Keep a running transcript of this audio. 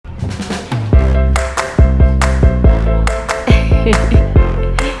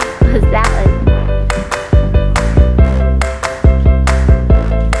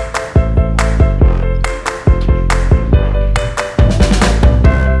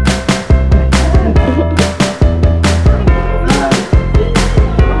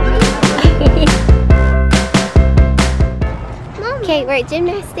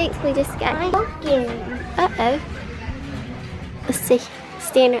gymnastics. We just got. Uh-oh. Let's see.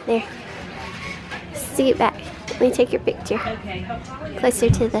 Stand right there. Scoot back. Let me take your picture. Closer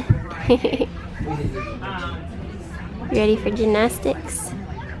to the... Ready for gymnastics?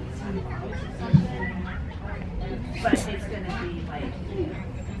 But it's going to be like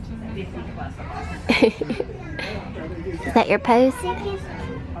 50 plus. Is that your pose?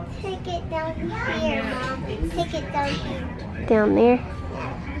 Take it down here, Mom. Take it down here. Down there?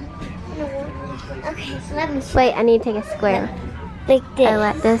 Okay, so let me show. Wait, I need to take a square. Like this. Oh,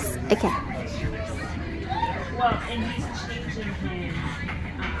 like this? Okay. Well, and he's changing his.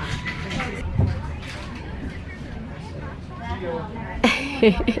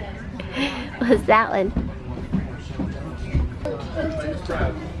 What's that one?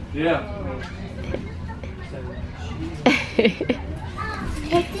 Yeah.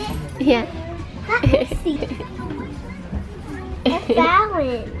 Yeah.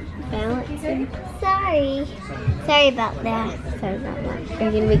 Balancing. Sorry about that. Sorry about that. Are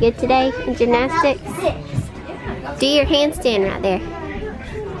you gonna be good today in gymnastics? Do your handstand right there.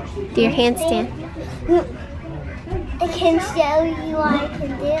 Do your handstand. I can show you what I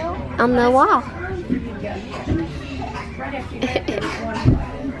can do. On the wall.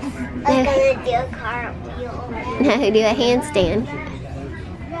 I'm gonna do a cartwheel. No, do a handstand.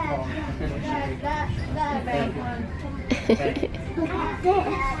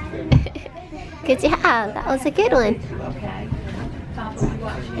 Good job. That was a good one.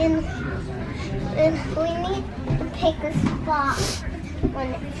 And we need to pick a spot when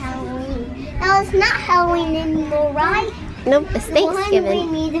it's Halloween. Now it's not Halloween anymore, right? Nope, it's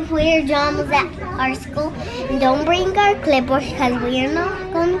Thanksgiving. We need to wear pajamas at our school. And don't bring our clipboards because we are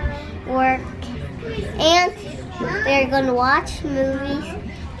not going to work. And we're going to watch movies.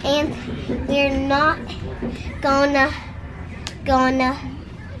 And we're not gonna rip. And we're gonna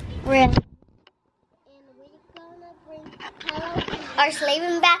bring our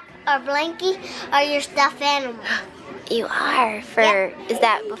sleeping bag, our blankie, or your stuffed animal. You are for, is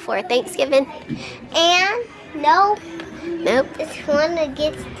that before Thanksgiving? And nope. Nope. This one that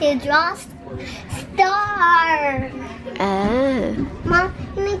gets to draw stars. Oh. Mom,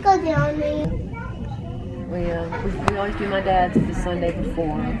 can we go down there? We always do my dad's the Sunday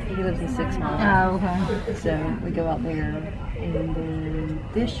before. He lives in 6 miles. Oh, okay. So we go out there. And then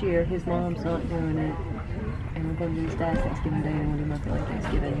this year, his mom's not doing it. And we're going to do his dad's Thanksgiving Day, and we'll do my family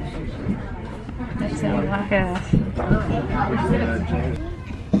Thanksgiving. That sounds like us.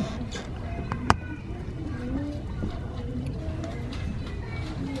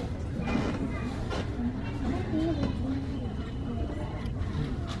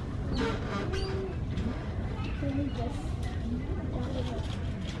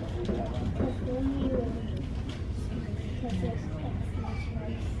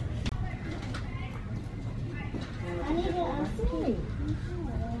 I need to ask you.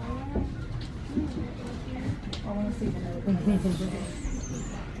 I want to see the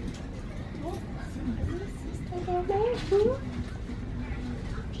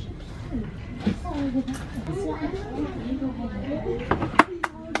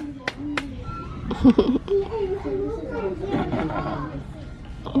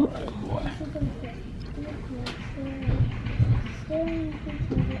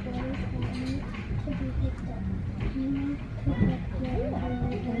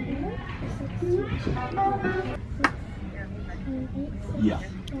Yeah.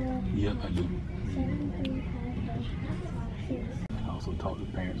 Yep, I do. I also talk to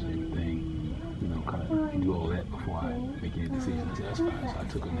parents and everything, you know, kind of do all that before I make any decisions. That's fine. So I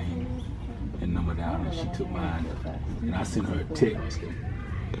took her name and number down, and she took mine, and I sent her a text.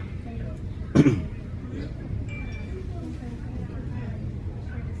 Yeah.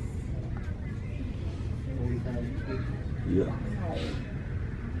 Yeah.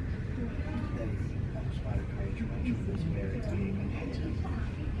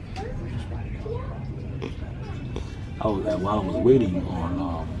 While I was waiting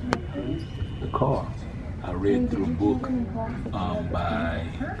on the car, I read through a book by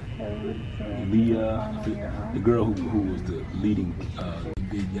Leah, the girl who was the leading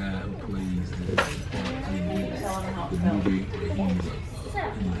big guy who plays the movie where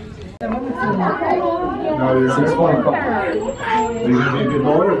No, you're 6 o'clock. Are you going to be a good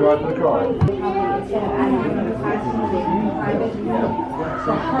boy or go out to the car?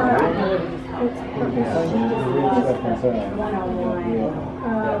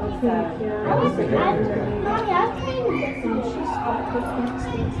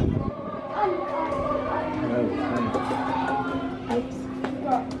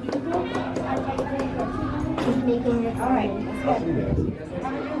 All right.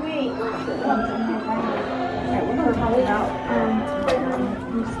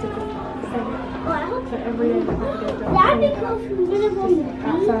 every day. That'd be cool if we would have on the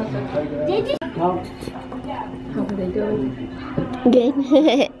beach. Did you? How are they doing? Good.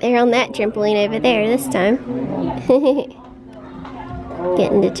 They're on that trampoline over there this time.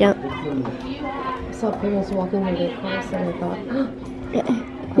 Getting to jump. I saw parents walking in their class and I thought,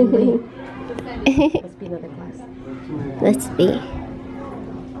 must be another class. Let's be.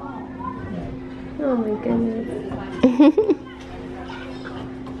 Oh my goodness.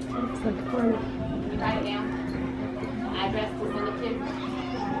 It's like fun. Write it down. Address to send it to.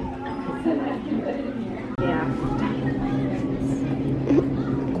 Yeah.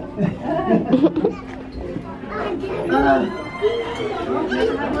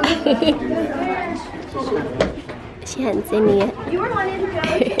 She hadn't seen me yet. You were wanting to go to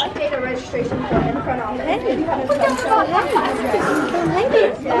update a registration form in front office. Hey, you have a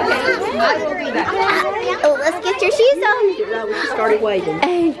Oh, let's get your shoes on. Started waving.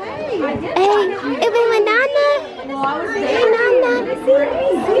 Hey, it was my nana. Hey, nana.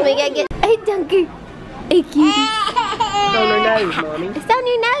 We gotta get. Hey, Dunker. Hey, cutie. It's on her nose, Mommy. It's on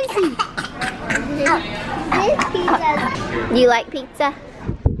your nosy. This pizza. You like pizza?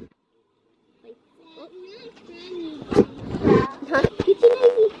 Huh?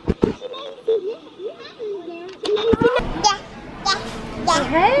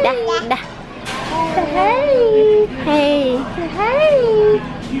 Hey. Da, da. Hey. Hey. Hey.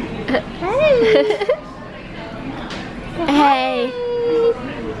 Hey.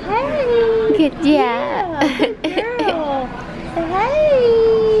 Hey. Good job. Girl.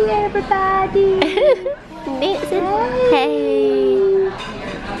 Hey, everybody. Dancing. Hey.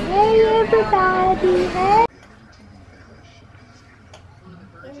 Hey, everybody. Hey.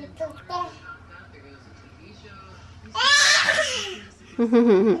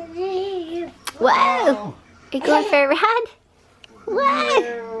 Whoa! Are you going for a ride? Whoa!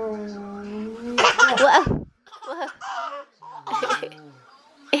 Whoa!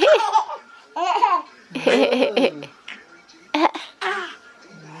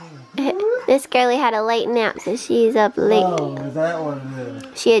 This girlie had a late nap, so she's up late. Oh, is that what it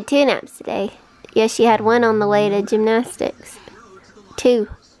is? She had 2 naps today. Yeah, she had one on the way to gymnastics. 2.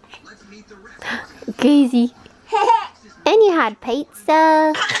 Crazy. And you had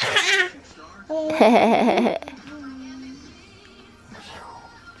pizza.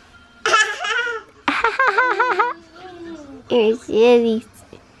 You're silly.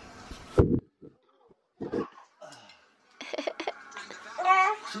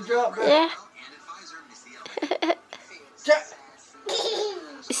 She dropped it. Yeah. Jack.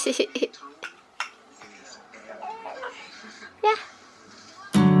 Hey.